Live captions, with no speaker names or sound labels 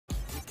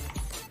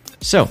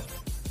So,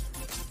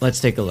 let's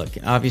take a look.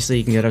 Obviously,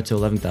 you can get up to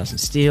 11,000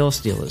 steel.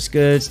 Steel is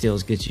good. Steel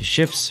gets you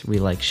ships. We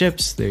like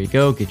ships. There you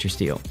go. Get your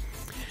steel.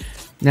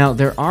 Now,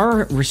 there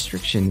are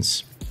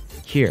restrictions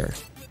here.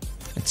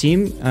 A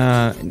team,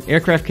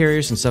 aircraft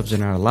carriers and subs are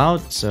not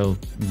allowed, so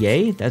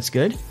yay, that's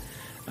good.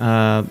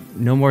 No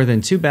more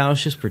than 2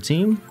 battleships per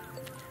team.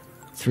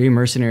 3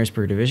 mercenaries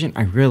per division.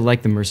 I really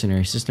like the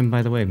mercenary system,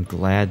 by the way. I'm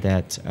glad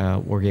that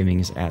Wargaming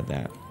has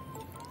added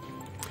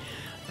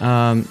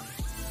that.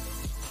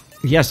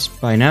 Yes,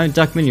 by now,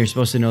 Duckman, you're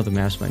supposed to know the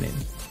maps by name.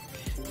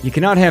 You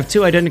cannot have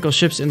 2 identical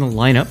ships in the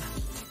lineup.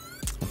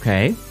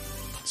 Okay,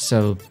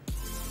 so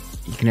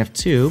you can have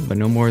 2, but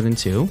no more than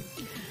 2.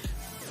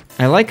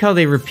 I like how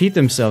they repeat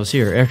themselves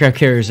here. Aircraft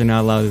carriers are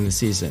not allowed in the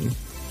season.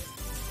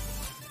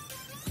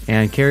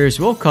 And carriers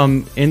will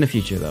come in the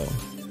future, though.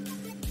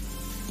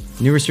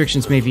 New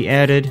restrictions may be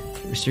added.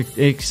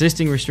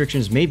 Existing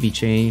restrictions may be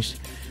changed.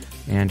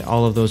 And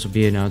all of those will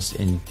be announced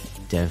in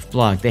Dev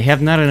blog. They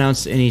have not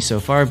announced any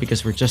so far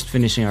because we're just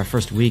finishing our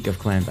first week of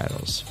clan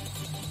battles.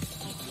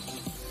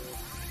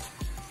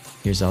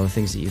 Here's all the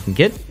things that you can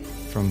get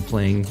from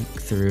playing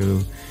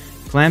through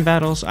clan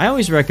battles. I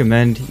always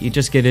recommend you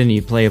just get in and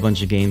you play a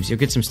bunch of games. You'll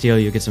get some steel,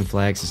 you'll get some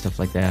flags and stuff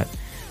like that.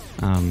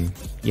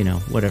 You know,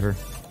 whatever.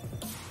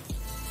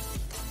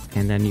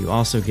 And then you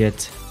also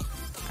get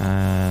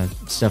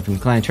stuff in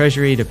clan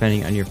treasury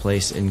depending on your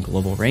place in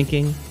global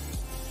ranking.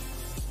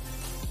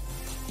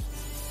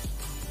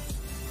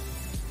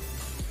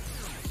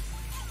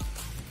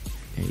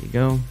 There you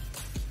go.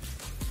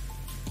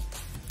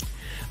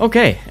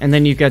 Okay, and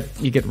then you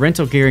get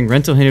rental gearing,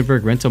 rental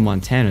Hindenburg, rental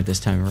Montana this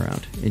time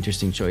around.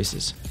 Interesting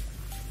choices.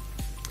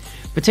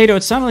 Potato,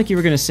 it sounded like you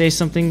were going to say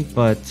something,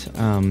 but stop.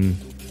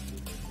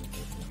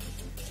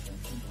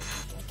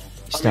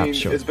 I mean,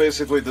 short.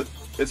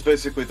 It's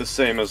basically the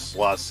same as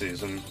last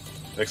season,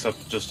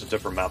 except just a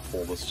different map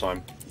pool this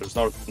time. There's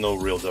no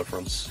real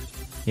difference.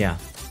 Yeah.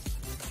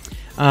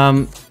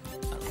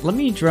 Let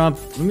me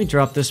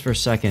drop this for a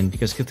second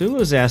because Cthulhu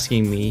is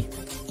asking me,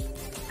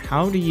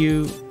 how do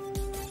you?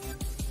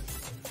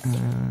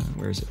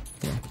 Where is it?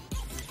 Yeah.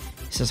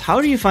 He says,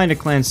 how do you find a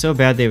clan so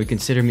bad they would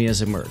consider me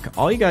as a merc?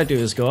 All you gotta do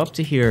is go up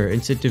to here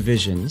into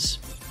divisions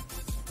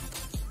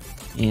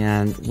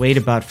and wait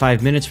about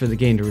 5 minutes for the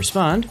game to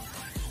respond.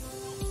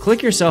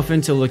 Click yourself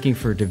into looking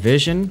for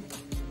division,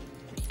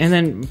 and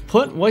then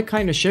put what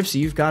kind of ships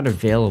you've got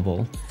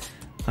available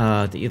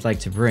that you'd like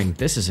to bring.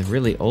 This is a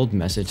really old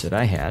message that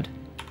I had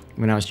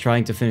when I was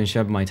trying to finish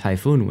up my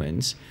Typhoon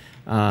wins.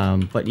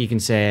 But you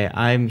can say,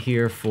 I'm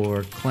here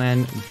for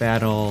clan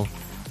battle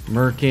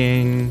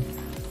merking.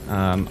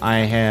 I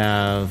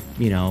have,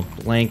 you know,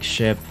 blank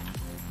ship,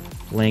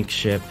 blank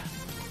ship,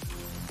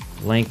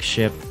 blank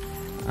ship.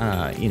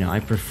 You know, I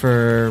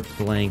prefer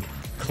blank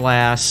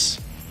class,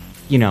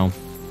 you know,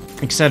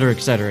 etc.,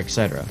 etc.,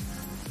 etc.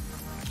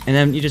 And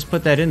then you just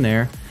put that in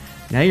there.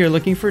 Now you're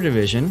looking for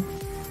division.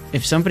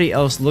 If somebody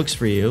else looks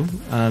for you,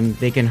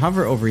 they can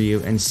hover over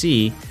you and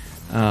see,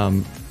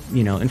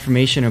 you know,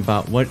 information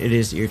about what it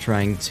is that you're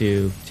trying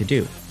to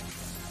do.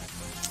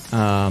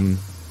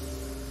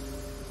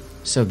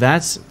 So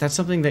that's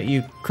something that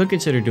you could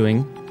consider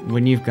doing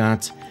when you've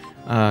got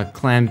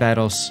clan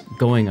battles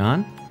going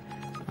on.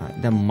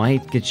 That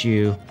might get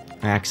you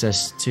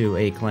access to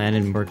a clan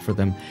and merc for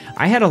them.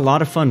 I had a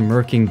lot of fun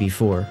merking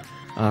before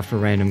for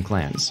random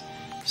clans,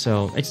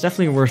 so it's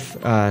definitely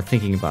worth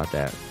thinking about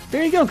that.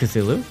 There you go,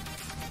 Cthulhu.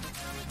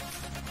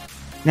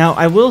 Now,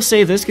 I will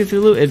say this,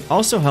 Cthulhu, it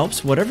also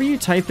helps, whatever you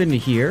type into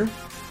here,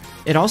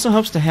 it also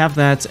helps to have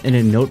that in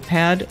a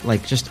notepad,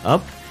 like just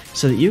up,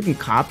 so that you can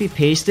copy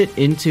paste it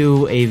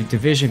into a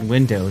division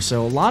window.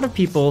 So a lot of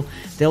people,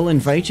 they'll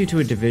invite you to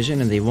a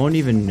division and they won't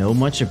even know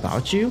much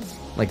about you,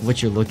 like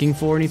what you're looking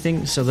for or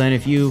anything. So then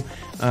if you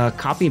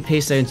copy and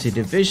paste that into a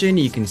division,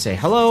 you can say,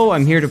 hello,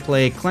 I'm here to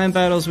play clan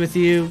battles with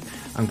you.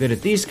 I'm good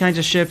at these kinds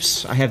of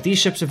ships. I have these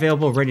ships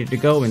available, ready to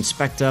go and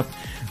spec'd up.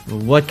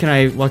 What can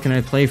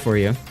I play for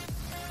you?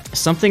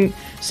 Something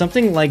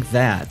like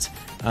that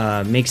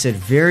makes it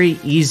very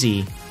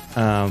easy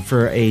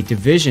for a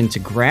division to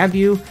grab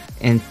you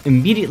and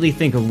immediately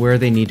think of where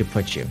they need to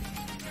put you.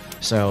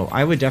 So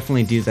I would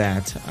definitely do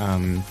that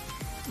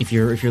if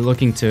you're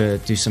looking to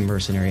do some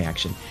mercenary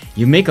action.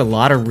 You make a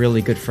lot of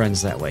really good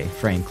friends that way,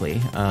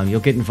 frankly.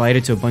 You'll get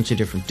invited to a bunch of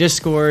different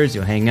Discords.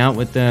 You'll hang out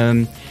with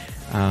them,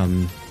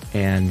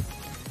 and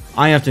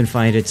I often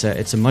find it's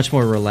a much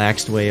more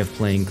relaxed way of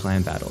playing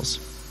clan battles.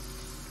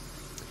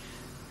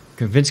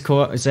 Convince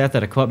Zath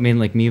that a co-op main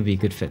like me would be a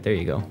good fit. There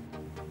you go.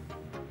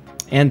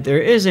 And there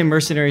is a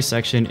mercenary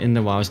section in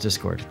the WoW's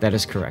Discord. That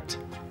is correct.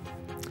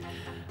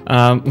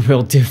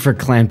 We'll do for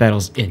clan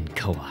battles in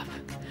co-op.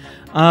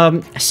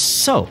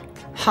 So,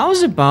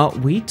 how's about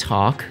we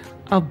talk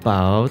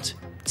about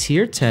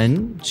tier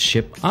 10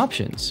 ship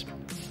options?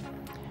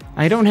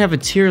 I don't have a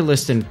tier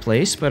list in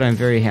place, but I'm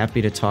very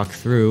happy to talk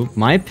through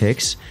my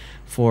picks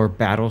for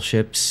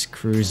battleships,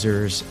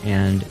 cruisers,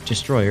 and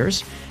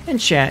destroyers. And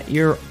chat,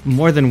 you're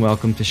more than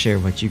welcome to share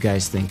what you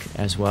guys think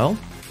as well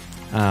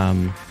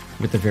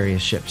with the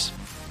various ships.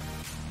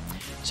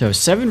 So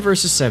 7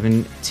 versus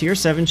 7, tier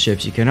 7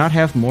 ships. You cannot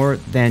have more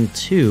than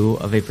 2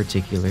 of a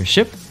particular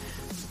ship.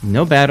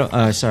 No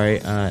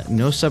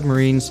no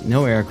submarines,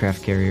 no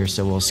aircraft carriers,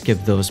 so we'll skip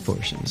those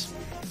portions.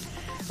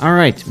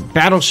 Alright,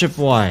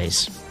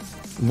 battleship-wise,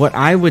 what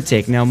I would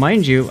take... Now,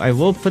 mind you, I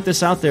will put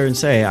this out there and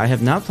say, I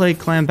have not played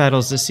clan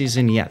battles this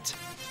season yet.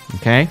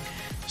 Okay?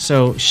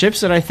 So, ships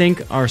that I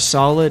think are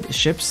solid,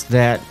 ships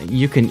that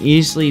you can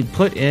easily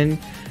put in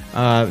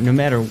no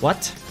matter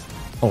what.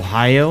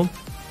 Ohio,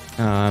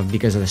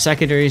 because of the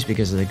secondaries,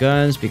 because of the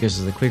guns, because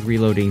of the quick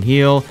reloading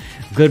heal,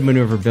 good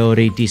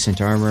maneuverability,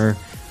 decent armor.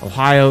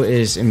 Ohio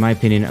is, in my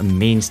opinion, a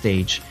main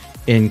stage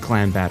in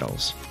clan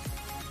battles.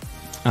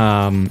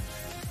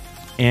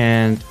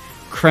 And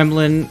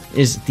Kremlin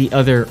is the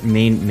other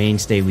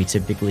mainstay we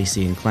typically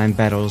see in clan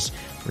battles.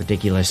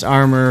 Ridiculous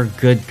armor,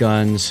 good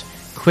guns,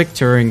 quick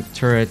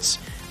turrets.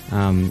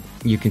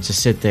 You can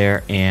just sit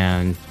there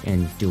and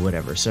do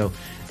whatever. So,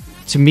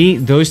 to me,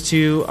 those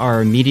two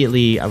are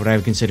immediately what I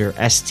would consider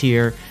S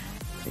tier.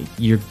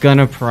 You're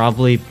gonna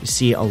probably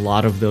see a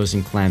lot of those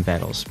in clan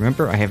battles.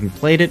 Remember, I haven't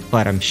played it,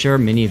 but I'm sure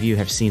many of you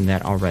have seen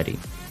that already.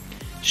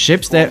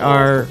 Ships that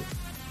are...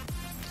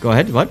 Go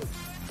ahead, what?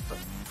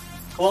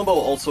 Colombo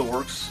also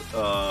works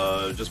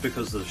just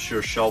because of the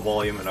sheer shell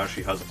volume. It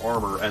actually has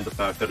armor and the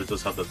fact that it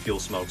does have the fuel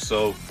smoke.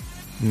 So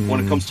when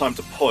it comes time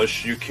to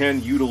push, you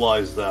can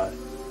utilize that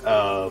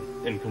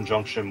in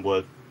conjunction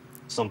with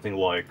something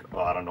like,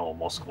 I don't know,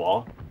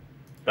 Moskva.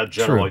 That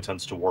generally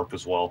tends to work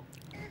as well.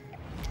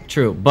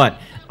 True, but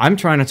I'm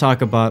trying to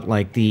talk about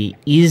like the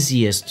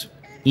easiest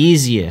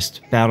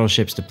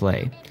battleships to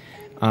play.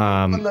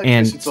 And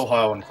it's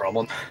Ohio and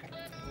Kremlin.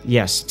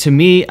 Yes, to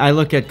me, I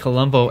look at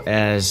Colombo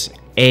as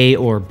A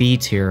or B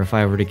tier if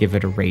I were to give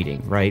it a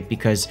rating, right?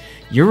 Because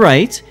you're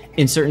right,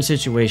 in certain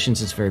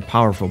situations it's very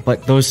powerful,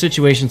 but those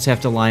situations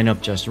have to line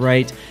up just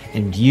right,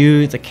 and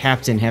you, the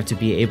captain, have to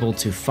be able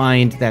to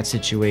find that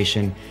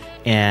situation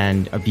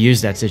and abuse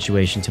that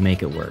situation to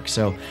make it work.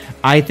 So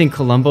I think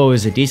Colombo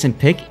is a decent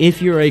pick if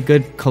you're a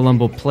good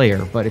Colombo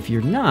player, but if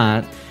you're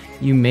not,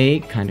 you may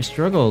kind of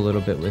struggle a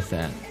little bit with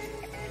that.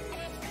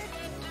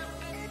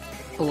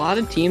 A lot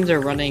of teams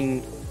are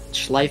running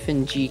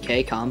Schleifen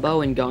GK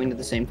combo and going to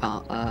the same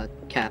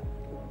cap.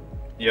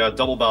 Yeah,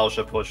 double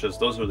battleship pushes,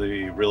 those are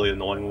the really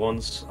annoying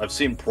ones. I've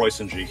seen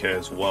Preußen GK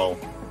as well.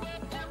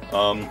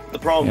 The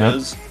problem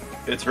is,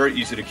 it's very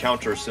easy to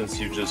counter since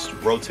you just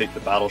rotate the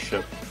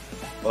battleship.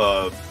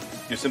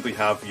 You simply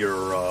have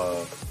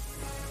your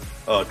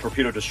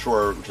torpedo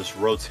destroyer just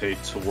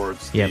rotate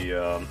towards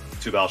the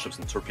 2 battleships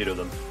and torpedo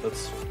them.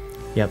 That's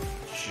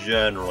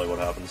generally what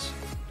happens.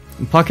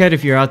 Puckhead,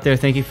 if you're out there,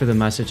 thank you for the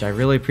message. I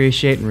really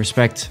appreciate and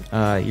respect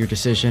your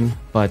decision,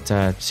 but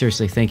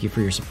seriously, thank you for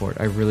your support.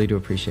 I really do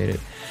appreciate it.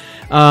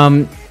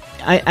 I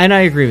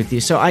agree with you.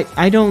 So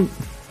I don't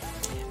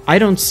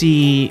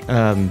see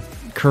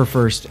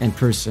Kurfürst and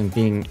Preußen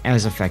being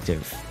as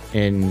effective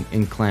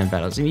in clan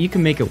battles. I mean, you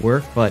can make it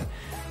work, but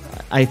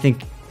I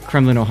think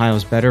Kremlin, Ohio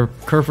is better.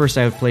 Kurfürst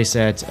I would place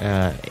at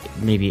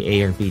maybe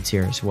A or B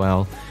tier as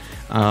well.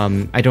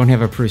 I don't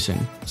have a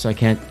Preußen, so I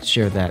can't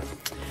share that.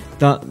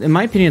 In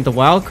my opinion, the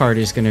wild card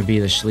is going to be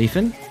the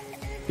Schlieffen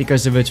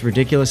because of its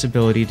ridiculous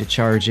ability to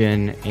charge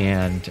in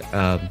and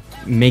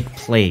make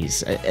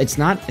plays. It's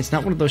not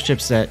one of those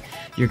ships that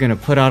you're going to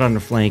put out on the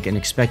flank and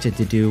expect it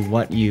to do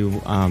what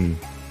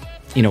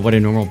what a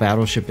normal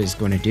battleship is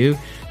going to do.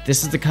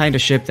 This is the kind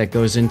of ship that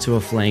goes into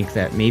a flank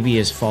that maybe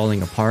is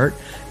falling apart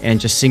and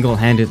just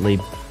single-handedly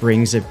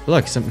brings it.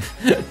 Look,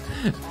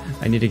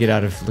 I need to get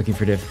out of looking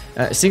for diff.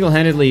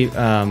 Single-handedly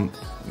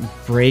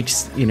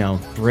breaks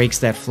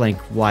that flank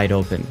wide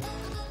open.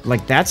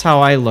 Like, that's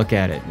how I look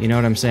at it. You know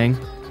what I'm saying?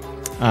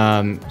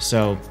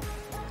 So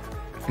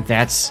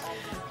that's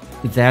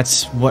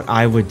what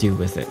I would do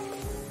with it.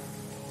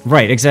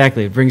 Right,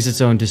 exactly. It brings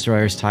its own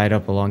destroyers tied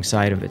up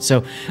alongside of it.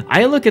 So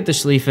I look at the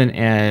Schlieffen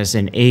as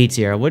an A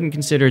tier. I wouldn't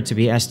consider it to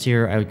be S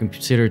tier. I would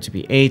consider it to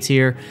be A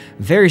tier.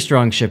 Very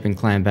strong ship in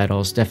clan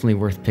battles. Definitely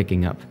worth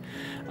picking up.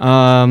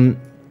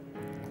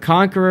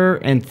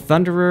 Conqueror and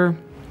Thunderer,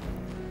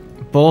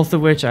 both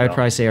of which I would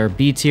probably say are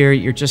B tier.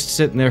 You're just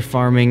sitting there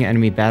farming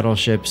enemy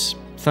battleships.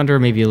 Thunderer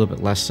maybe a little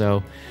bit less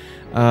so.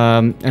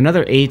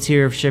 Another A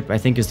tier ship I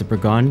think is the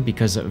Burgon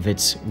because of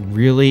its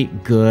really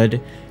good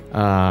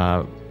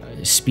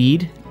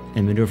speed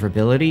and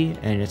maneuverability,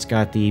 and it's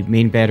got the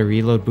main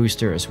battery reload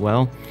booster as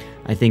well.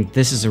 I think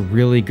this is a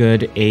really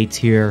good A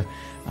tier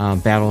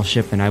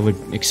battleship, and I would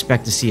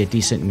expect to see a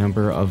decent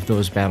number of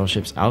those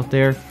battleships out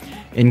there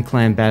in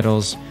clan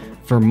battles.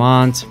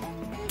 Vermont,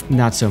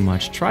 not so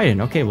much. Trident,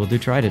 okay, we'll do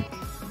Trident.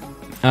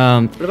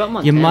 What about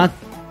Montana?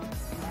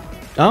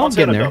 I'm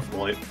getting there.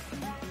 Definitely.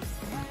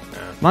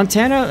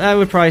 Montana, I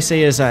would probably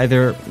say is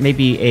either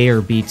maybe A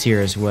or B tier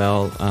as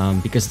well,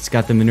 because it's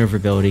got the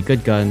maneuverability,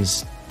 good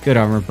guns, good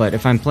armor, but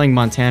if I'm playing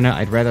Montana,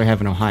 I'd rather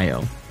have an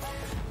Ohio.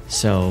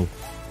 So,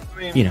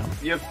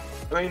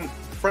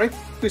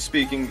 frankly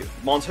speaking,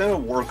 Montana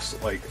works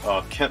like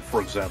Kent, for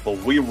example.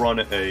 We run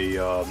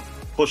a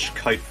push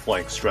kite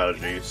flank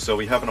strategy, so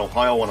we have an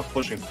Ohio on a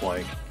pushing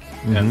flank,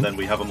 and then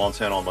we have a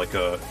Montana on like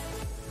a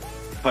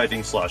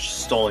fighting /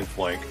 stalling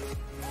flank.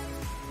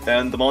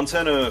 And the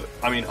Montana,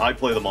 I mean, I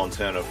play the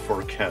Montana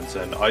for Kent,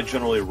 and I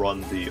generally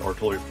run the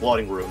artillery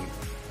plotting room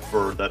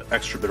for that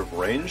extra bit of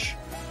range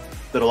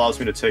that allows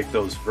me to take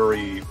those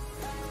very,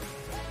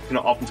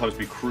 oftentimes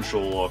be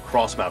crucial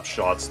cross-map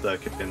shots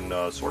that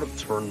can sort of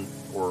turn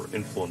or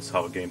influence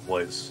how a game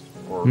plays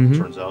or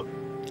turns out.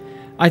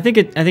 I think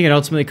it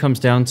ultimately comes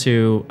down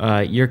to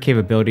your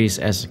capabilities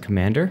as a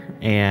commander,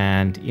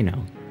 and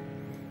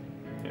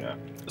Yeah,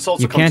 this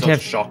also comes down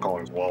to shot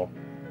calling as well.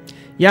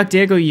 Yak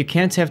Diego, you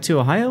can't have 2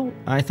 Ohio?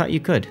 I thought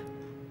you could.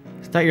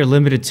 I thought you're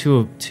limited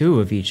to 2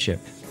 of each ship.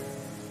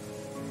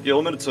 You're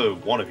limited to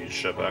 1 of each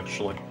ship,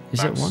 actually.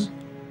 Is it 1?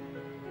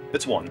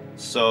 It's 1.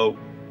 So,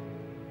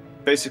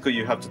 basically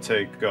you have to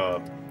take...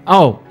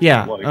 oh,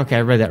 yeah. Okay,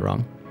 I read that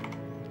wrong.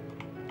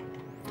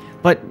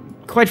 But,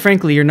 quite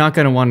frankly, you're not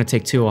going to want to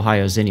take 2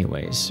 Ohios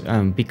anyways.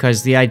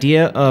 Because the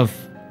idea of...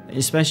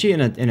 Especially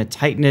in a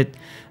tight-knit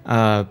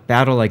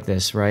battle like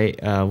this,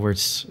 right? Where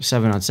it's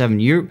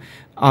 7-on-7, you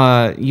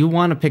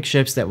want to pick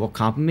ships that will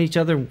complement each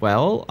other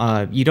well.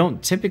 You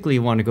don't typically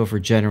want to go for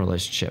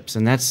generalist ships,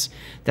 and that's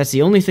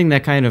the only thing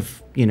that kind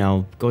of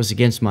goes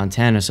against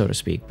Montana, so to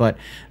speak. But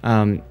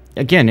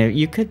again,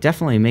 you could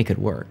definitely make it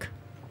work.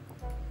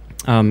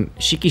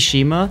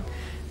 Shikishima,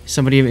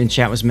 somebody in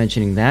chat was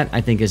mentioning that.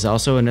 I think is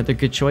also another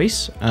good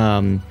choice.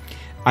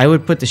 I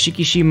would put the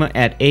Shikishima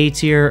at A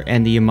tier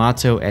and the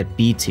Yamato at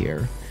B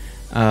tier.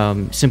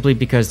 Simply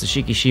because the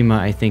Shikishima,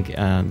 I think,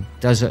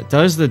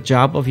 does the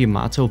job of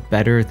Yamato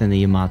better than the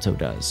Yamato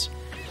does.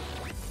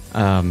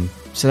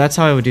 So that's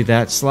how I would do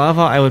that.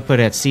 Slava, I would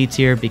put at C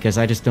tier because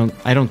I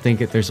don't think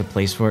that there's a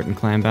place for it in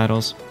clan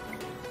battles.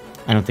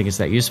 I don't think it's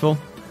that useful.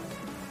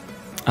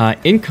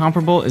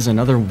 Incomparable is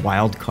another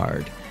wild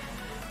card.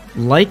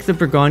 Like the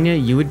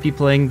Burgonia, you would be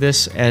playing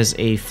this as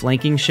a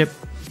flanking ship.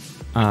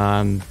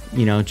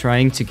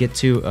 Trying to get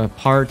to a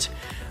part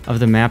of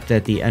the map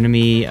that the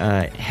enemy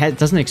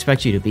doesn't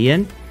expect you to be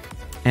in,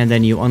 and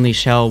then you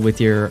unleash hell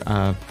with your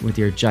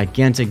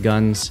gigantic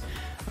guns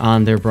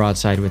on their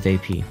broadside with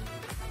AP.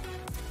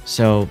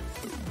 So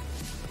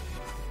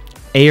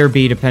A or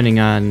B depending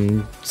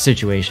on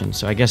situation.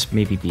 So I guess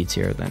maybe B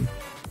tier then.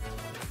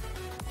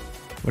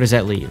 What does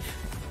that leave?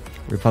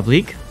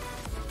 Republic.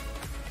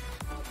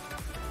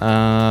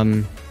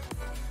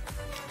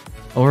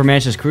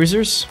 Overmatches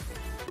cruisers.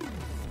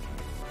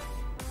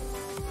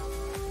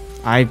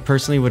 I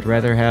personally would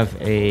rather have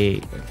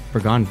a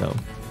Burgon, though.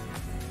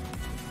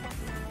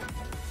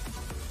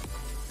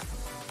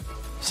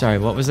 Sorry,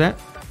 what was that?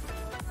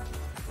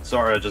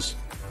 Sorry,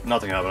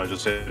 nothing happened. I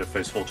just hit a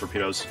face full of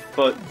torpedoes.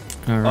 But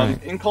right.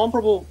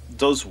 Incomparable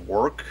does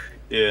work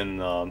in,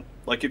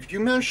 like, if you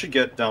manage to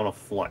get down a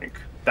flank,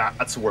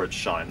 that's where it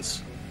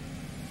shines.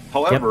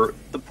 However,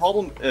 the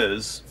problem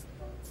is,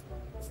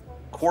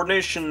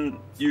 coordination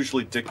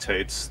usually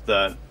dictates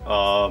that,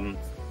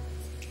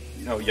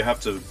 you have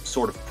to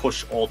sort of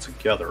push all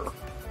together.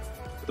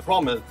 The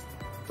problem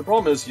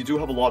is you do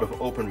have a lot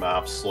of open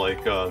maps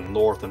like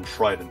North and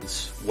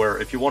Trident, where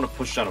if you want to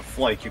push down a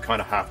flank, you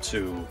kind of have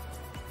to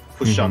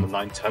push down the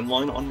 9-10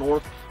 line on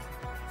North,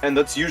 and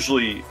that's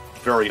usually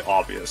very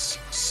obvious.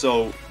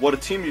 So what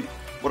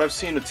I've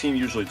seen a team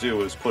usually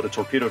do is put a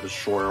torpedo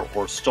destroyer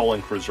or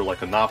stalling cruiser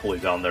like a Napoli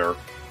down there,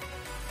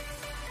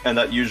 and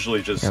that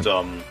usually just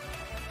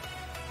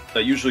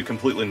that usually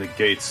completely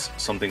negates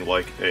something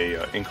like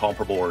a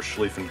Incomparable or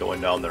Schlieffen going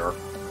down there.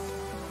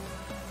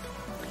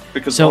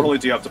 Because not only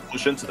do you have to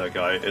push into that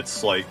guy,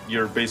 it's like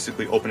you're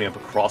basically opening up a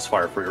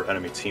crossfire for your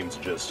enemy team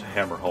to just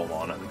hammer home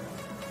on him.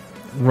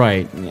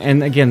 Right,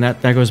 and again,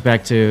 that goes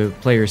back to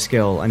player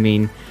skill. I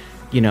mean,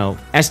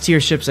 S-tier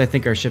ships I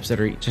think are ships that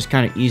are just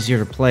kind of easier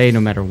to play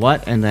no matter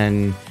what, and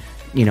then,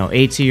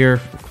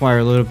 A-tier require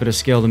a little bit of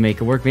skill to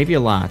make it work, maybe a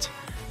lot.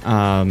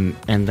 And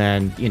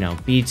then,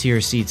 B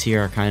tier, C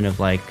tier are kind of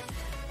like,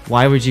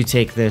 why would you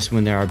take this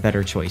when there are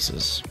better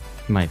choices,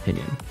 in my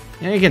opinion.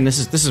 And again, this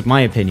is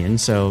my opinion,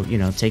 so,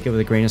 take it with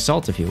a grain of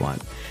salt if you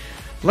want.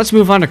 Let's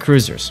move on to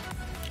cruisers.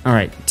 All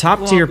right,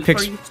 top tier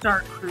picks. Before you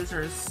start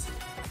cruisers,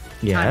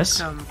 yes.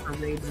 Time to come for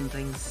raids and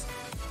things.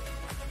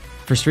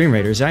 For stream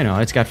raiders, I know,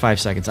 it's got 5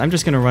 seconds. I'm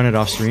just going to run it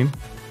off stream,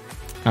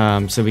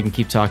 so we can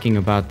keep talking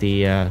about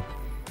the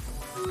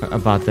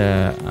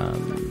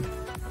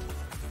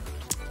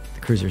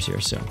cruisers here.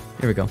 So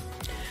here we go.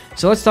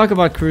 So let's talk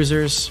about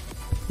cruisers.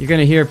 You're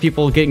gonna hear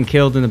people getting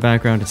killed in the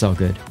background. It's all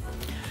good.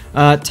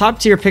 Top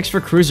tier picks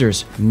for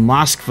cruisers.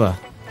 Moskva,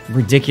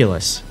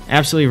 ridiculous,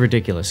 absolutely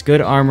ridiculous.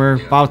 Good armor,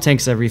 bow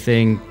tanks,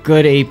 everything.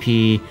 Good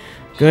AP,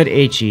 good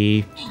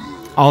HE,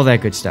 all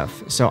that good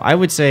stuff. So I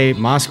would say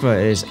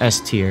Moskva is S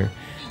tier.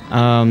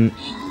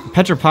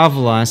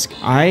 Petropavlovsk,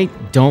 I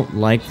don't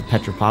like the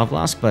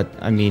Petropavlovsk, but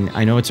I mean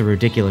I know it's a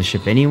ridiculous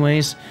ship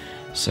anyways.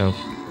 So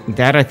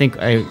that I think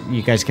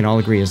you guys can all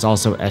agree is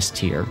also S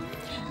tier.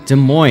 Des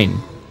Moines,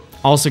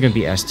 also going to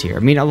be S tier. I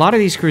mean, a lot of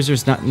these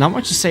cruisers, not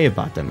much to say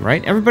about them,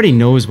 right? Everybody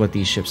knows what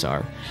these ships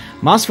are.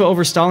 Moskva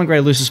over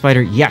Stalingrad, Lucius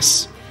Spider,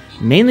 yes.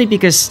 Mainly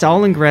because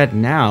Stalingrad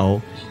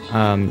now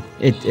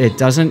It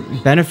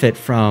doesn't benefit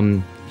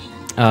from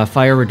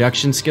fire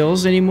reduction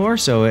skills anymore,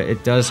 so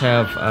it does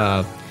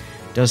have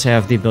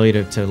the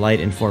ability to light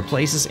in 4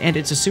 places, and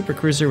it's a super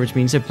cruiser, which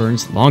means it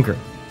burns longer.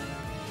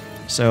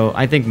 So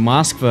I think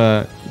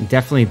Moskva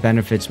definitely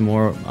benefits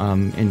more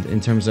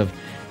in terms of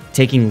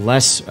taking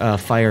less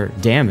fire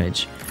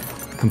damage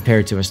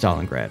compared to a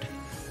Stalingrad.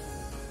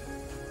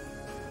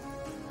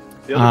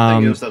 The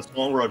other thing is that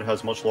Stalingrad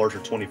has much larger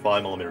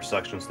 25mm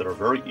sections that are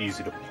very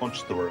easy to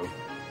punch through.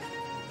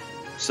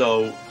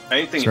 So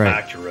anything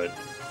accurate,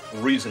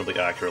 reasonably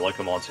accurate, like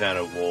a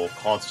Montana, will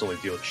constantly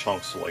deal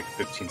chunks of like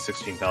 15,000,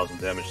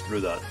 16,000 damage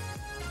through that.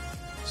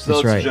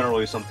 So that's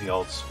generally something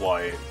else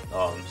why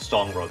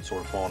Stalingrad's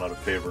sort of fallen out of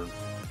favor.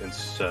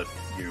 Instead,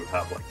 you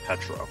have like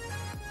Petro.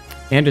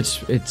 And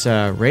its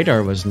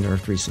radar was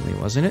nerfed recently,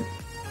 wasn't it?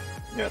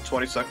 Yeah,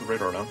 20-second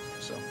radar now.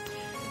 So.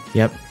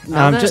 Yep.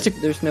 Now that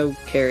there's no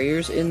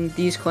carriers in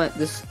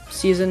this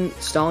season,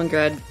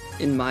 Stalingrad,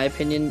 in my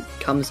opinion,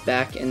 comes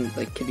back and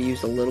like could be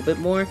used a little bit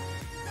more,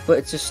 but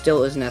it just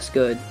still isn't as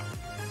good.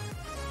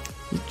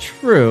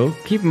 True.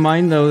 Keep in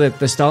mind, though, that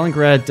the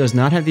Stalingrad does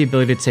not have the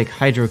ability to take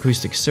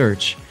hydroacoustic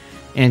search,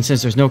 and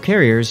since there's no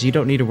carriers, you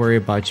don't need to worry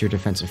about your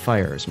defensive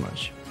fire as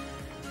much.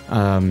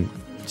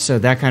 So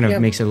that kind of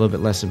makes it a little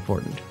bit less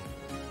important.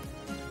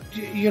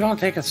 You don't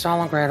take a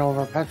Stalingrad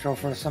over Petro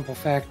for the simple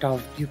fact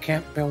of you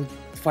can't build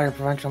fire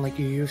prevention like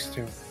you used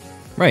to.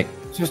 Right.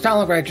 So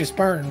Stalingrad just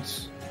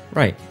burns.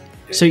 Right.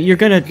 So you're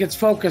gonna... It gets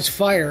focused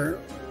fire,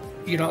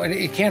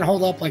 it can't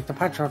hold up like the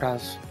Petro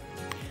does.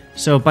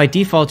 So by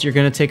default, you're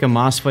going to take a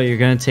Moskva, you're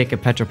going to take a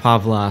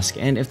Petropavlovsk,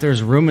 and if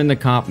there's room in the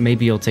comp,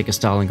 maybe you'll take a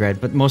Stalingrad,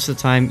 but most of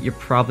the time, you're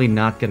probably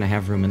not going to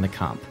have room in the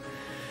comp.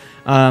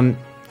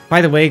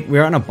 By the way,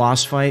 we're on a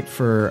boss fight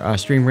for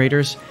Stream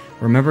Raiders.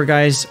 Remember,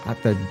 guys,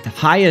 at the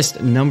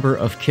highest number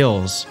of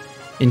kills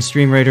in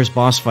Stream Raiders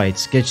boss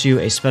fights gets you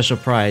a special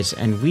prize,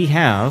 and we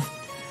have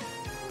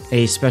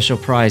a special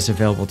prize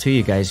available to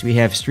you guys. We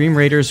have Stream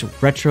Raiders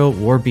Retro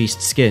War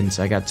Beast skins.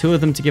 I got 2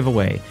 of them to give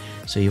away,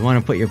 so you want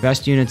to put your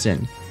best units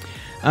in.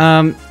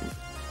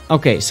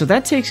 Okay, so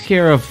that takes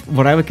care of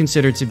what I would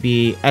consider to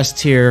be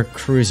S-tier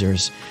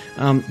cruisers.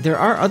 There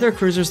are other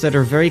cruisers that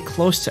are very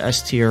close to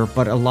S-tier,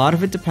 but a lot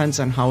of it depends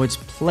on how it's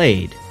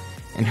played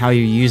and how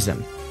you use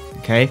them.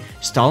 Okay,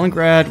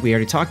 Stalingrad, we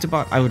already talked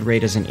about, I would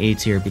rate as an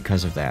A-tier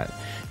because of that.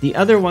 The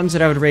other ones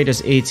that I would rate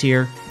as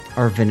A-tier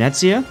are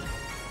Venezia,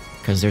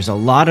 because there's a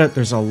lot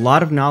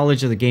of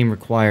knowledge of the game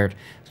required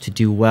to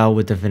do well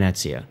with the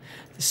Venezia.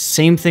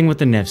 Same thing with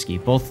the Nevsky.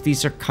 Both of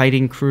these are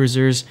kiting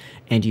cruisers,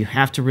 and you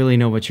have to really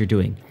know what you're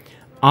doing.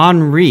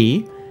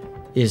 Henri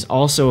is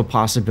also a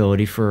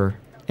possibility for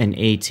an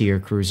A-tier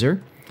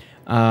cruiser.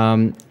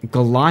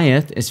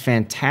 Goliath is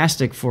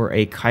fantastic for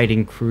a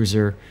kiting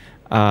cruiser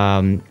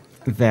that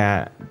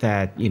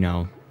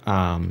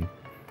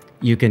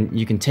you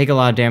can take a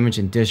lot of damage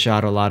and dish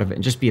out a lot of it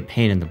and just be a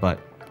pain in the butt.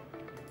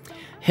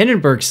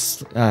 Hindenburg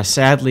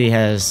sadly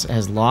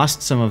has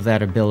lost some of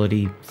that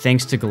ability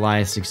thanks to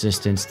Goliath's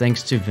existence,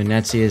 thanks to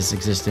Venezia's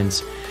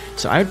existence.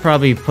 So I would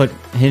probably put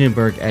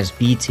Hindenburg as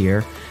B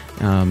tier,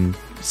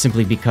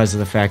 simply because of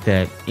the fact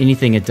that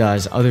anything it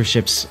does, other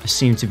ships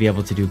seem to be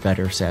able to do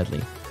better,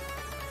 sadly.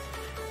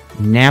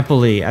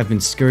 Napoli, I've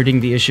been skirting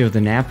the issue of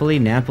the Napoli.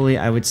 Napoli,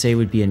 I would say,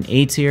 would be an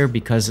A tier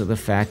because of the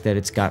fact that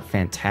it's got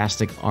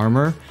fantastic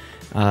armor.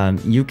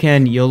 You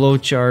can YOLO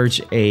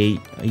charge a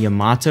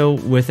Yamato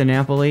with a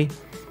Napoli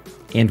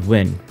and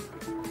win.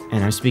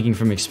 And I'm speaking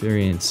from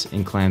experience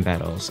in clan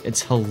battles.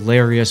 It's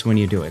hilarious when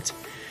you do it.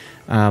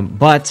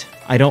 But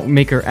I don't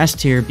make her S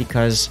tier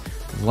because,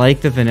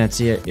 like the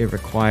Venezia, it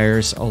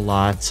requires a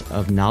lot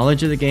of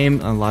knowledge of the game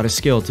and a lot of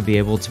skill to be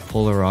able to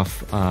pull her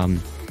off,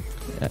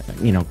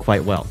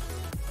 quite well.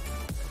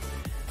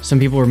 Some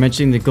people were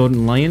mentioning the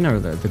Golden Lion or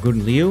the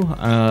Golden Liu.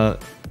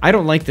 I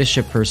don't like this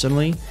ship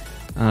personally.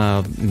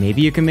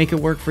 Maybe you can make it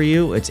work for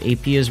you. Its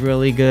AP is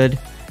really good.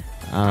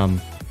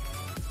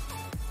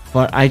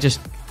 But I just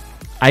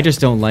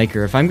don't like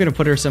her. If I'm going to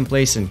put her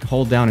someplace and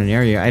hold down an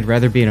area, I'd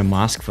rather be in a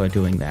Moskva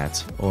doing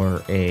that,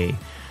 or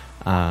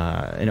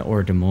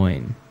or Des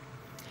Moines.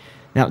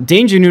 Now,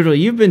 Danger Noodle,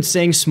 you've been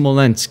saying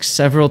Smolensk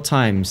several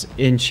times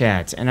in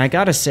chat, and I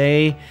gotta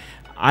say,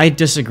 I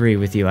disagree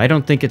with you. I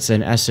don't think it's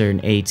an S or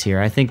an A tier.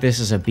 I think this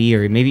is a B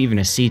or maybe even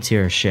a C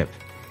tier ship.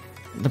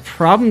 The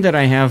problem that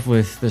I have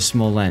with the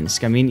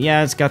Smolensk, I mean,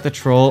 yeah, it's got the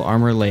troll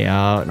armor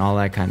layout and all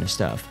that kind of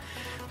stuff.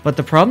 But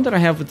the problem that I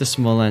have with the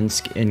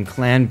Smolensk in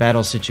clan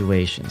battle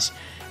situations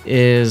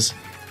is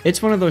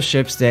it's one of those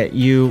ships that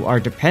you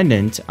are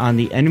dependent on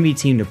the enemy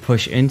team to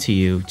push into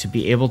you to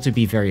be able to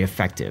be very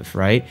effective,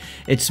 right?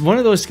 It's one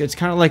of those, it's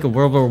kind of like a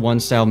World War I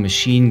style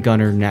machine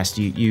gunner nest.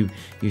 You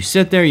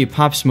sit there, you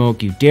pop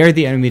smoke, you dare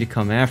the enemy to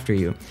come after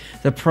you.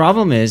 The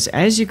problem is,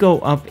 as you go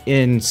up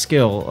in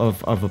skill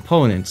of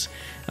opponents,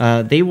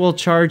 they will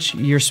charge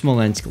your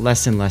Smolensk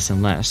less and less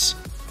and less.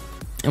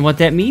 And what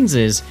that means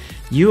is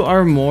you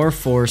are more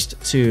forced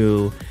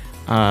to,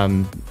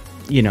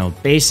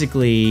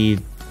 basically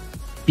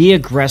be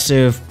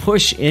aggressive,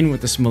 push in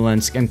with the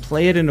Smolensk, and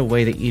play it in a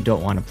way that you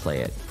don't want to play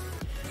it.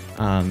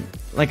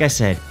 Like I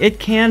said, it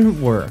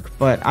can work,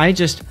 but I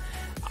just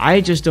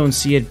don't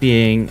see it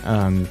being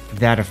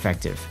that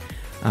effective.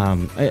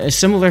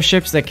 Similar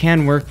ships that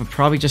can work but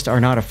probably just are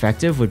not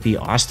effective would be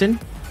Austin.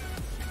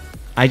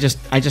 I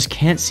just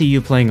can't see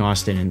you playing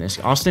Austin in this.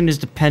 Austin is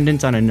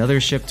dependent on another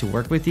ship to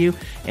work with you,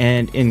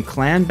 and in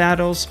clan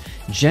battles,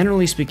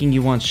 generally speaking,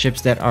 you want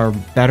ships that are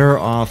better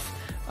off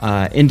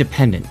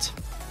independent.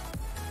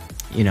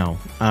 You know,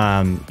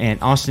 and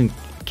Austin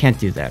can't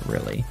do that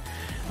really.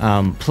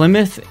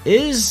 Plymouth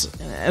is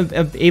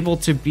able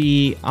to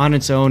be on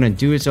its own and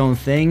do its own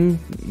thing,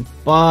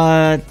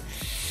 but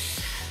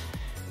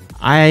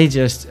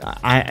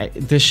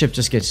this ship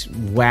just gets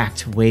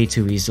whacked way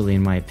too easily,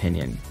 in my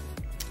opinion.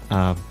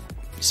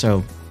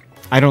 So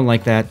I don't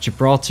like that.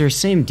 Gibraltar,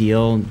 same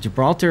deal.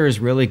 Gibraltar is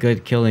really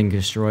good killing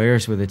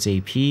destroyers with its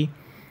AP,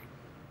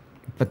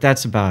 but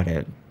that's about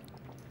it.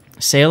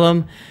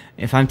 Salem,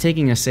 if I'm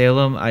taking a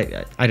Salem,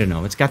 I don't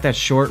know. It's got that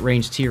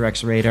short-range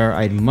T-Rex radar.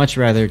 I'd much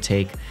rather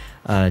take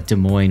Des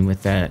Moines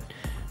with that.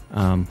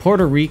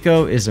 Puerto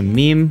Rico is a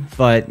meme,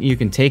 but you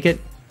can take it.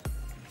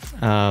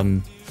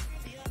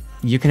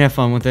 You can have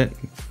fun with it.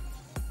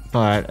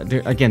 But,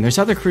 again, there's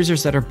other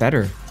cruisers that are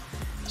better.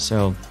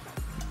 So,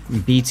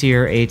 B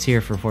tier, A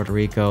tier for Puerto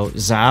Rico.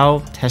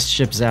 Zao, test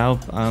ship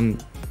Zao.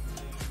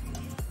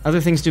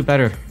 Other things do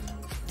better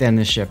than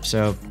this ship,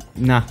 so,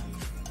 nah.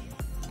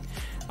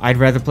 I'd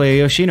rather play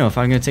a Yoshino if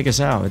I'm going to take a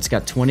Zao. It's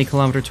got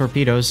 20-kilometer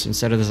torpedoes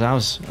instead of the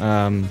Zao's.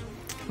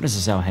 What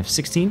does the Zao have,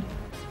 16?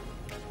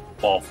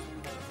 12.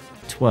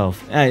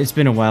 12. It's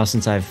been a while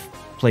since I've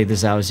played the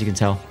Zao, as you can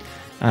tell.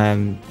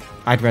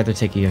 I'd rather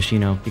take a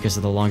Yoshino because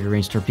of the longer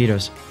range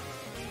torpedoes.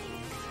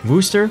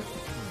 Wooster.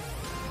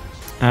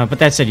 But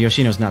that said,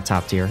 Yoshino's not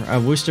top tier.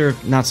 Wooster,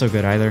 not so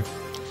good either.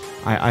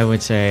 I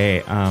would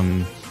say...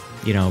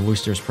 you know,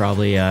 Wooster's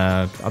probably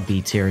a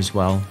B tier as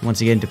well.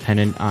 Once again,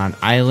 dependent on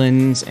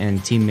islands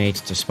and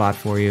teammates to spot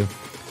for you.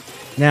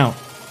 Now,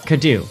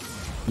 Kadu,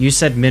 you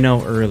said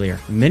Minnow earlier.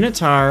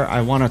 Minotaur,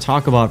 I want to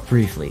talk about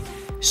briefly.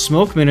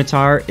 Smoke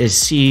Minotaur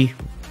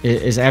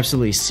is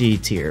absolutely C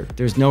tier.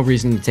 There's no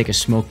reason to take a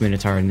Smoke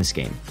Minotaur in this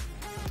game.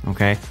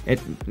 Okay?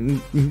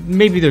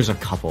 Maybe there's a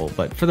couple,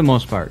 but for the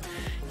most part,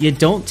 you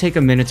don't take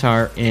a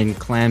Minotaur in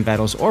clan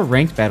battles or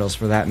ranked battles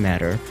for that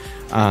matter.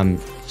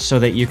 So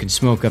that you can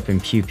smoke up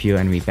and pew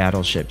enemy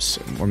battleships,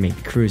 or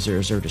maybe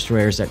cruisers or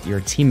destroyers that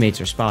your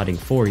teammates are spotting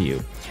for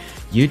you.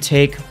 You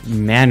take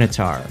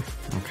Minotaur,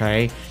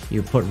 okay?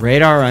 You put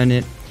radar on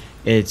it.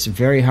 It's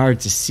very hard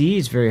to see.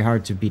 It's very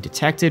hard to be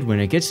detected. When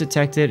it gets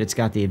detected, it's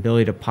got the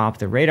ability to pop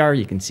the radar.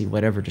 You can see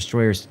whatever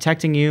destroyer is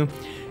detecting you,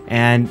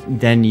 and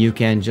then you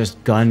can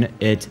just gun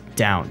it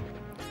down.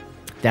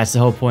 That's the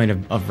whole point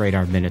of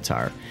Radar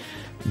Minotaur.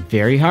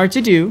 Very hard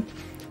to do.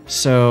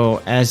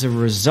 So as a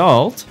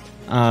result...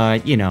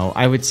 you know,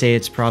 I would say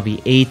it's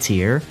probably A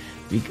tier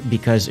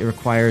because it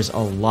requires a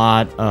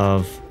lot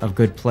of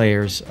good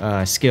players'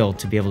 skill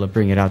to be able to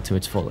bring it out to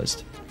its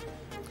fullest.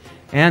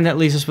 And that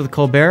leaves us with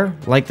Colbert.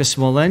 Like the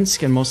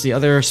Smolensk and most of the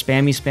other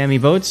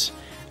spammy boats,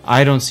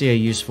 I don't see a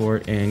use for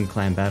it in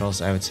clan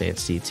battles. I would say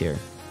it's C tier.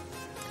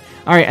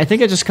 Alright, I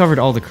think I just covered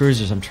all the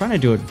cruisers. I'm trying to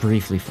do it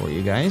briefly for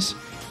you guys.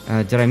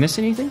 Did I miss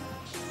anything?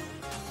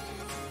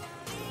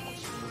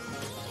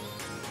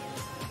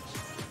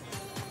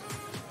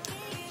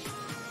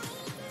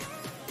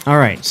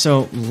 Alright,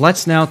 so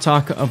let's now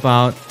talk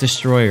about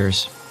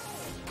destroyers.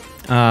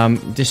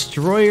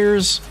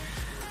 Destroyers,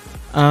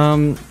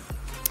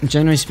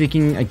 generally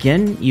speaking,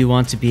 again, you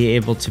want to be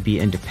able to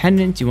be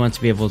independent, you want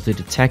to be able to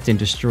detect and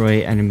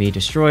destroy enemy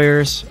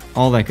destroyers,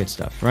 all that good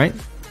stuff, right?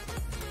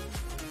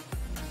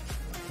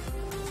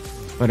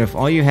 But if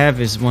all you have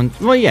is one...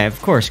 Well, yeah, of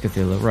course,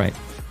 Cthulhu, right.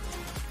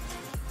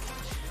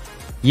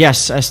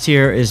 Yes, S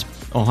tier is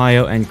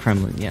Ohio and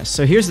Kremlin, yes.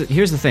 So here's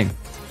the thing.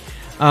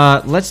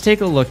 Let's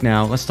take a look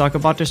now. Let's talk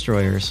about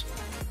destroyers.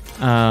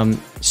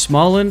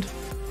 Småland,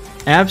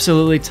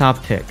 absolutely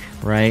top pick,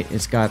 right?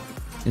 It's got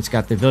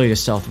the ability to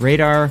stealth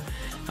radar.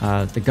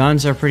 The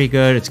guns are pretty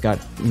good. It's got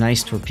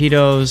nice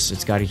torpedoes.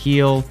 It's got a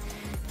heal.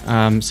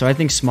 So I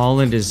think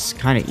Småland is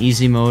kind of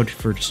easy mode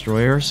for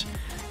destroyers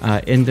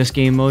in this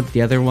game mode.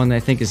 The other one that I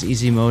think is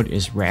easy mode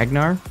is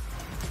Ragnar.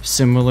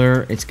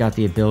 Similar, it's got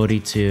the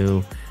ability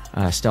to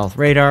stealth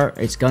radar.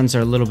 Its guns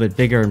are a little bit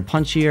bigger and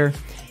punchier.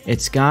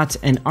 It's got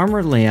an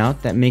armor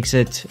layout that makes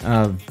it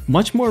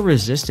much more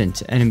resistant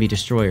to enemy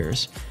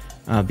destroyers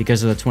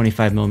because of the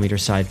 25mm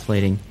side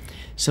plating.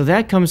 So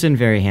that comes in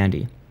very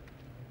handy.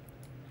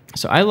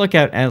 So I look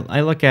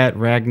at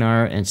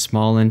Ragnar and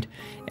Småland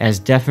as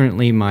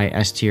definitely my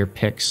S tier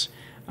picks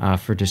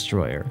for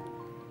destroyer.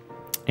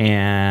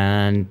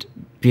 And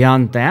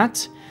beyond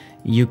that,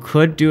 you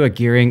could do a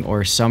Gearing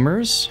or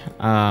Summers.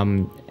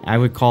 I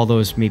would call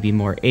those maybe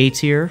more A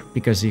tier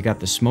because you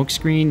got the smoke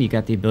screen, you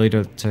got the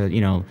ability to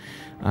you know,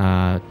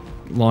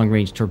 long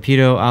range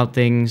torpedo out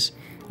things.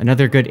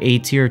 Another good A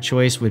tier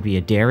choice would be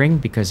a Daring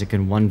because it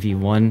can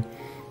 1v1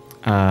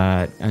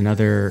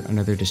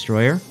 another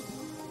destroyer.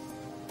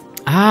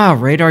 Ah,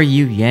 Radar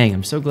Yu Yang.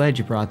 I'm so glad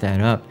you brought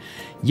that up.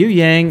 Yu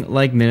Yang,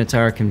 like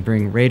Minotaur, can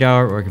bring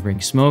radar or can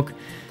bring smoke.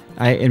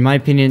 In my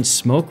opinion,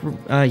 smoke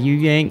Yu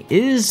Yang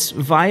is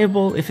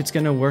viable if it's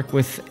going to work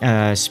with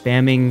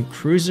spamming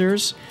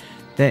cruisers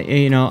that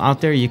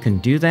out there. You can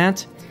do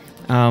that.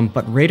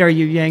 But radar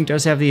Yu Yang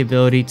does have the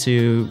ability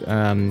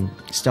to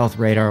stealth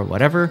radar or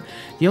whatever.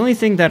 The only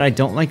thing that I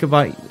don't like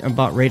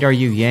about radar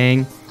Yu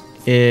Yang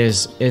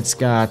is it's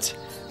got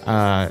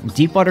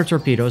deep water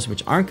torpedoes,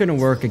 which aren't going to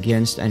work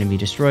against enemy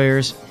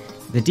destroyers.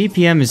 The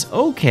DPM is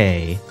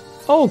okay.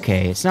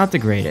 It's not the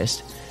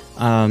greatest.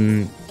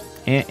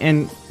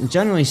 And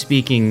generally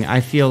speaking,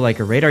 I feel like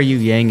a radar Yu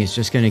Yang is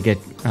just going to get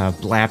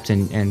blapped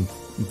and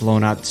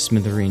blown out to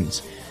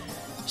smithereens.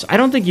 So I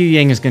don't think Yu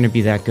Yang is going to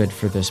be that good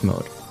for this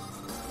mode.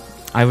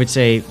 I would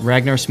say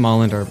Ragnar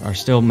Smalland are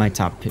still my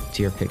top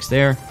tier picks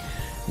there.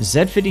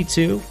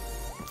 Z52.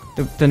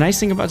 The nice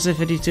thing about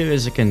Z52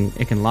 is it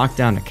can lock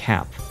down a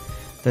cap.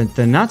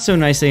 The not so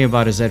nice thing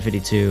about a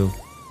Z52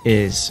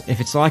 is if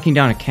it's locking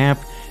down a cap,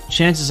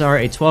 chances are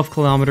a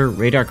 12-kilometer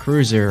radar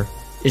cruiser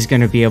is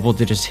going to be able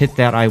to just hit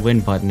that I win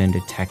button and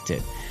detect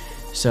it.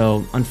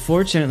 So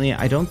unfortunately,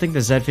 I don't think the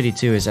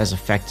Z52 is as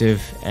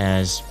effective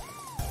as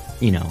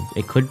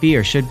it could be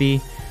or should be.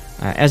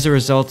 As a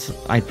result,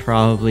 I'd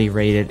probably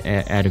rate it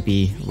at a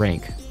B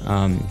rank,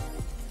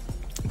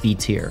 B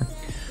tier.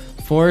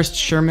 Forrest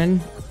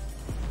Sherman,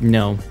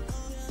 no.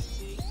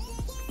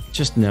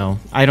 Just no.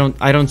 I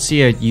don't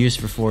see a use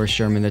for Forrest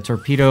Sherman. The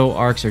torpedo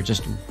arcs are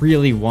just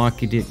really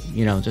wonky,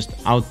 just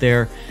out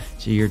there.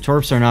 So your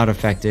torps are not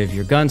effective.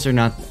 Your guns are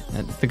not.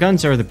 The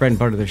guns are the bread and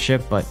butter of the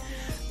ship, but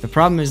the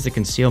problem is the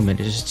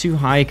concealment. It's just too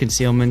high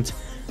concealment,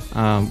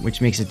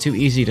 which makes it too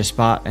easy to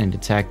spot and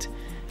detect.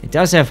 It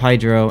does have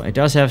hydro. It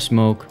does have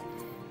smoke,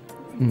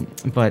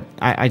 but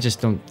I just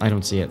don't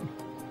see it.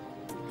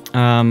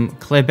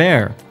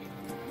 Kleber,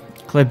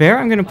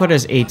 I'm gonna put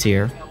as A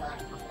tier.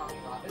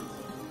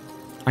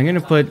 I'm gonna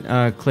put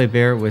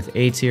Kleber with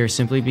A tier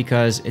simply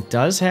because it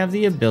does have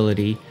the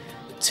ability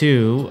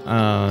to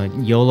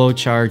YOLO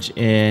charge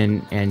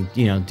in and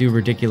do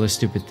ridiculous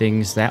stupid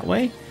things that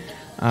way.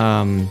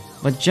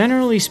 But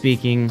generally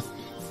speaking,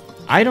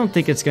 I don't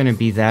think it's going to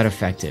be that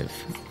effective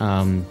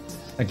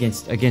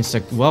against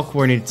a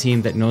well-coordinated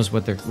team that knows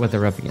what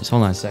they're up against.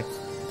 Hold on a sec.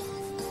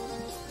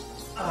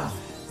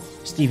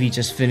 Stevie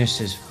just finished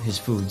his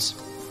foods.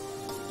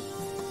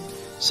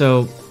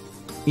 So,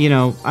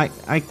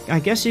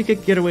 I guess you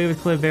could get away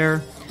with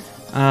Kleber.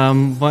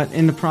 But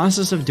in the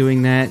process of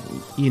doing that,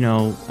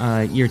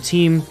 your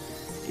team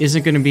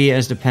isn't going to be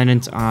as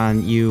dependent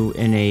on you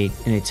in a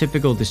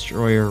typical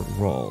destroyer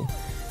role.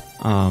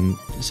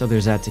 So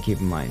there's that to keep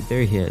in mind.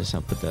 There he is.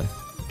 I'll put the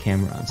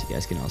camera on so you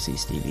guys can all see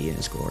Stevie in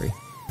his glory.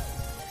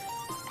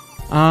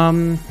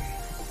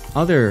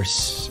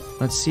 Others.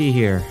 Let's see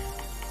here.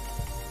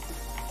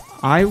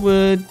 I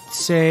would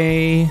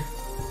say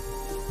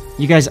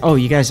you guys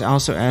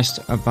also asked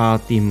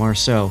about the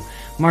Marceau.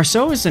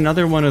 Marceau is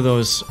another one of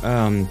those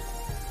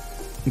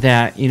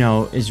that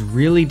is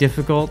really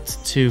difficult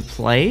to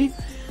play.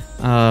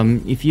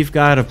 If you've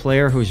got a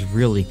player who's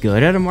really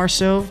good at a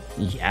Marceau,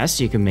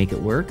 yes, you can make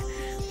it work.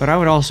 But I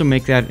would also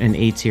make that an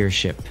A tier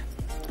ship.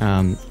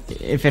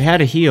 If it had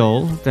a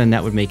heal, then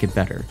that would make it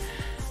better.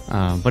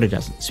 But it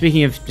doesn't.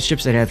 Speaking of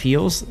ships that have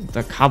heals,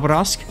 the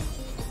Khabarovsk,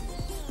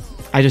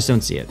 I just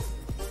don't see it.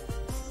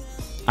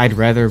 I'd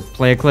rather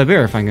play a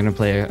Kleber if I'm going to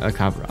play a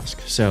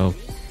Khabarovsk. So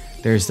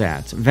there's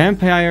that.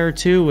 Vampire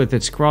 2 with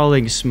its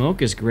crawling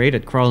smoke is great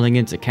at crawling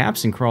into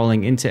caps and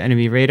crawling into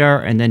enemy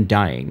radar and then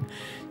dying.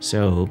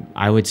 So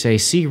I would say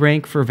C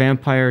rank for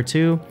Vampire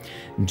 2.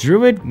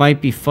 Druid might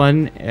be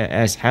fun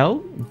as hell,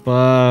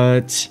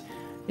 but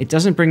it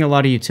doesn't bring a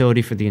lot of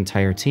utility for the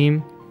entire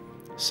team.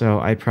 So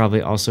I'd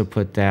probably also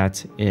put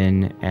that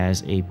in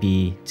as a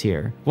B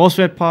tier.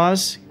 Wolfsweat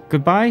Paws,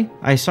 goodbye.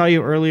 I saw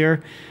you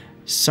earlier.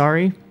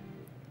 Sorry.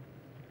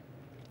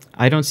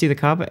 I don't see the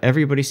Kaba.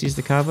 Everybody sees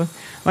the Kaba.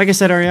 Like I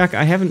said, Ariak,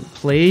 I haven't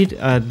played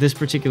this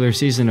particular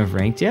season of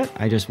Ranked yet.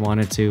 I just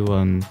wanted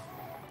to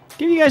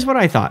give you guys what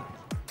I thought.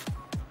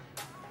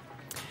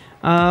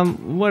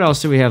 What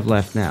else do we have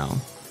left now?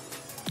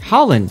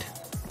 Holland.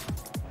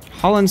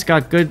 Holland's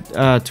got good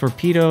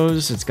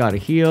torpedoes. It's got a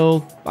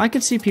heal. I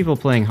could see people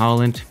playing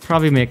Holland.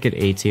 Probably make it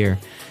A tier.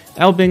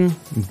 Elbing,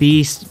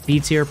 B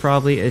tier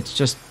probably. It's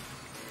just,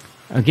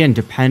 again,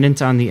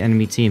 dependent on the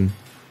enemy team.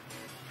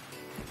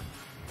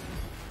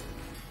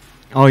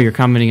 Oh, you're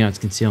commenting on its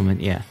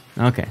concealment. Yeah.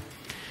 Okay.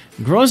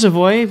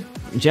 Grozavoy,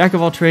 Jack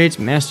of all trades,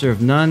 master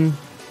of none.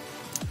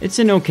 It's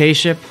an okay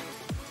ship,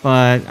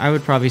 but I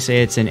would probably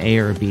say it's an A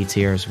or a B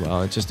tier as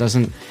well. It just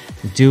doesn't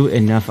do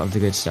enough of the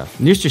good stuff.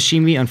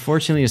 Nustrashimi,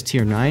 unfortunately, is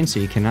tier 9, so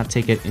you cannot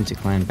take it into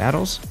clan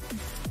battles.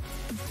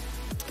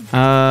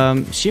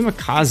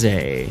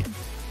 Shimakaze.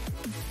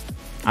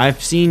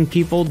 I've seen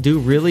people do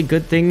really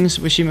good things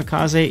with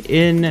Shimakaze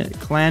in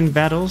clan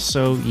battles,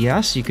 so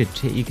yes, you could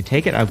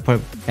take it. I would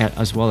put it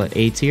as well at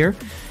A tier.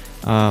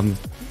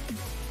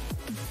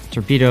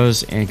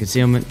 Torpedoes and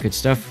concealment, good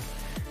stuff.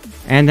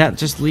 And that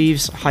just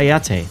leaves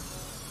Hayate.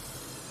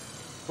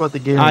 What the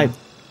game?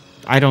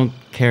 I don't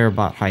care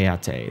about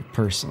Hayate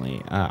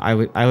personally. I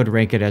would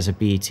rank it as a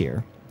B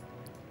tier.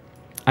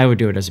 I would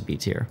do it as a B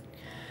tier.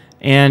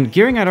 And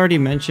gearing I'd already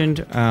mentioned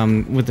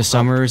with the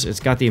Summers, it's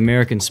got the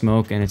American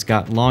Smoke and it's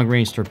got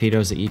long-range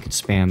torpedoes that you can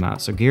spam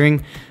out. So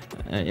gearing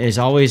is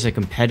always a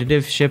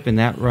competitive ship in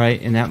that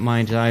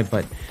mind's eye,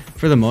 but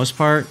for the most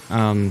part,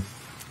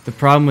 the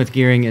problem with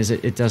gearing is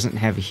it doesn't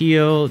have a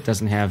heel, it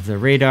doesn't have the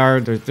radar.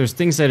 There's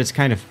things that it's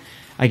kind of,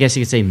 I guess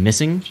you could say,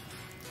 missing.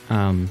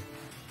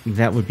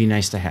 That would be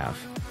nice to have.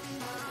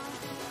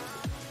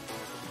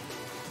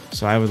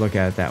 So I would look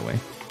at it that way.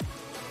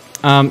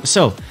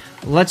 So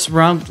let's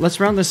round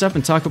this up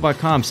and talk about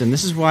comps. And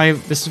this is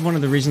one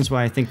of the reasons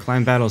why I think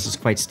Clan Battles is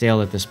quite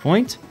stale at this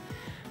point.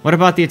 What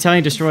about the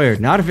Italian destroyer?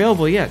 Not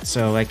available yet,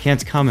 so I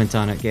can't comment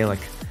on it, Gaelic.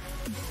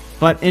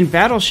 But in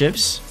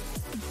battleships,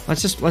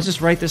 let's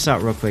just write this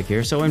out real quick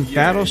here. So in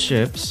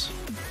battleships,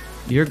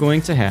 you're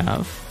going to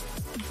have.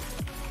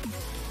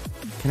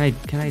 Can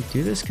I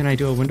do this? Can I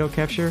do a window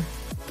capture?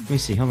 Let me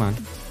see. Hold on.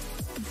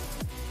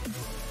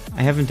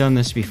 I haven't done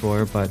this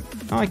before, but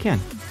I can.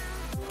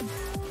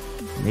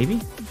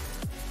 Maybe.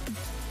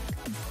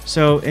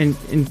 So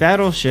in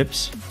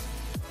battleships.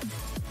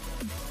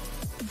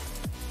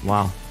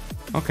 Wow.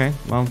 Okay.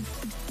 Well,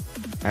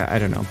 I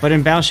don't know. But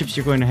in battleships,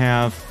 you're going to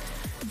have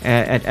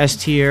at S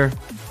tier,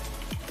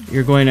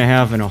 you're going to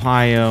have an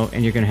Ohio,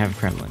 and you're going to have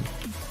Kremlin,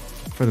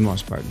 for the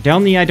most part.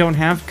 Delny, I don't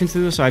have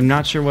Cthulhu, so I'm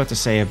not sure what to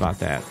say about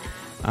that.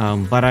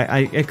 But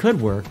it could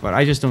work, but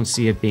I just don't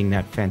see it being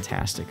that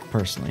fantastic,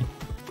 personally.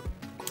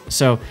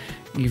 So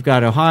you've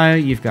got Ohio,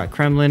 you've got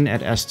Kremlin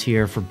at S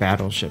tier for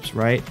battleships,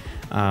 right?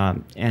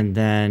 And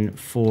then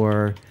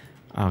for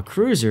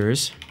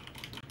cruisers,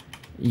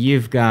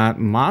 you've got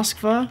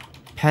Moskva,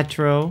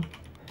 Petro.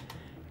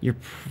 You're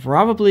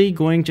probably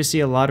going to see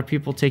a lot of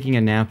people taking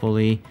a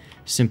Napoli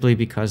simply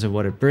because of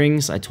what it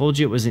brings. I told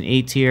you it was an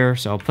A tier,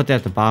 so I'll put that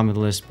at the bottom of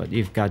the list, but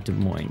you've got Des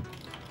Moines,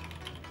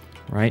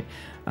 right?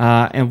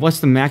 And what's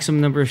the maximum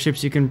number of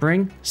ships you can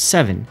bring?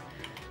 7.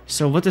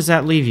 So what does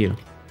that leave you?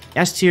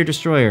 S tier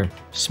destroyer,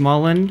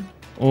 Smolensk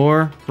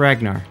or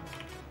Ragnar?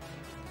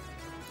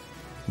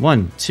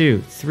 1,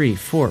 2, 3,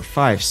 4,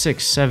 5,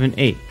 6, 7,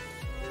 8.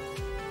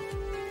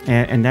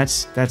 And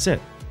that's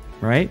it,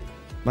 right?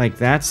 Like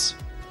that's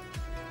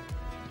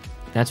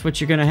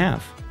what you're gonna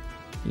have.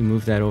 Let me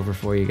move that over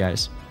for you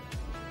guys.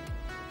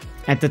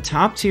 At the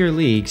top tier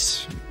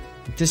leagues,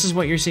 this is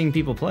what you're seeing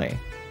people play.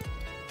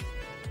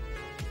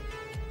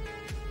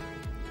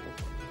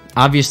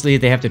 Obviously,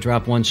 they have to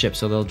drop one ship,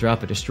 so they'll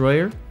drop a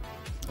destroyer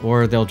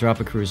or they'll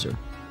drop a cruiser.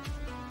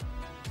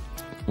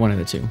 One of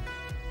the two.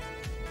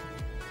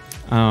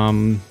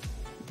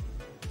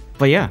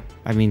 But yeah,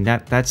 I mean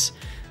that's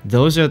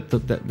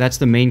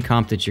the main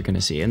comp that you're going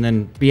to see, and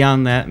then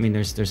beyond that, I mean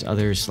there's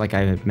others like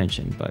I had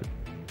mentioned, but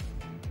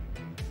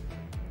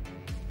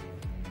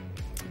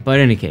in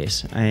any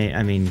case,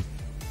 I mean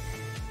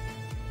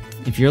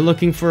if you're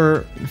looking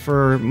for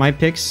my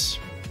picks,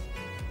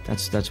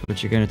 that's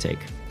what you're going to take.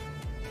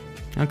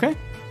 Okay.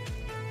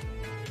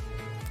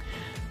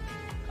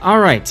 All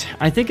right,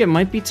 I think it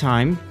might be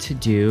time to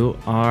do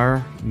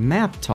our map talk.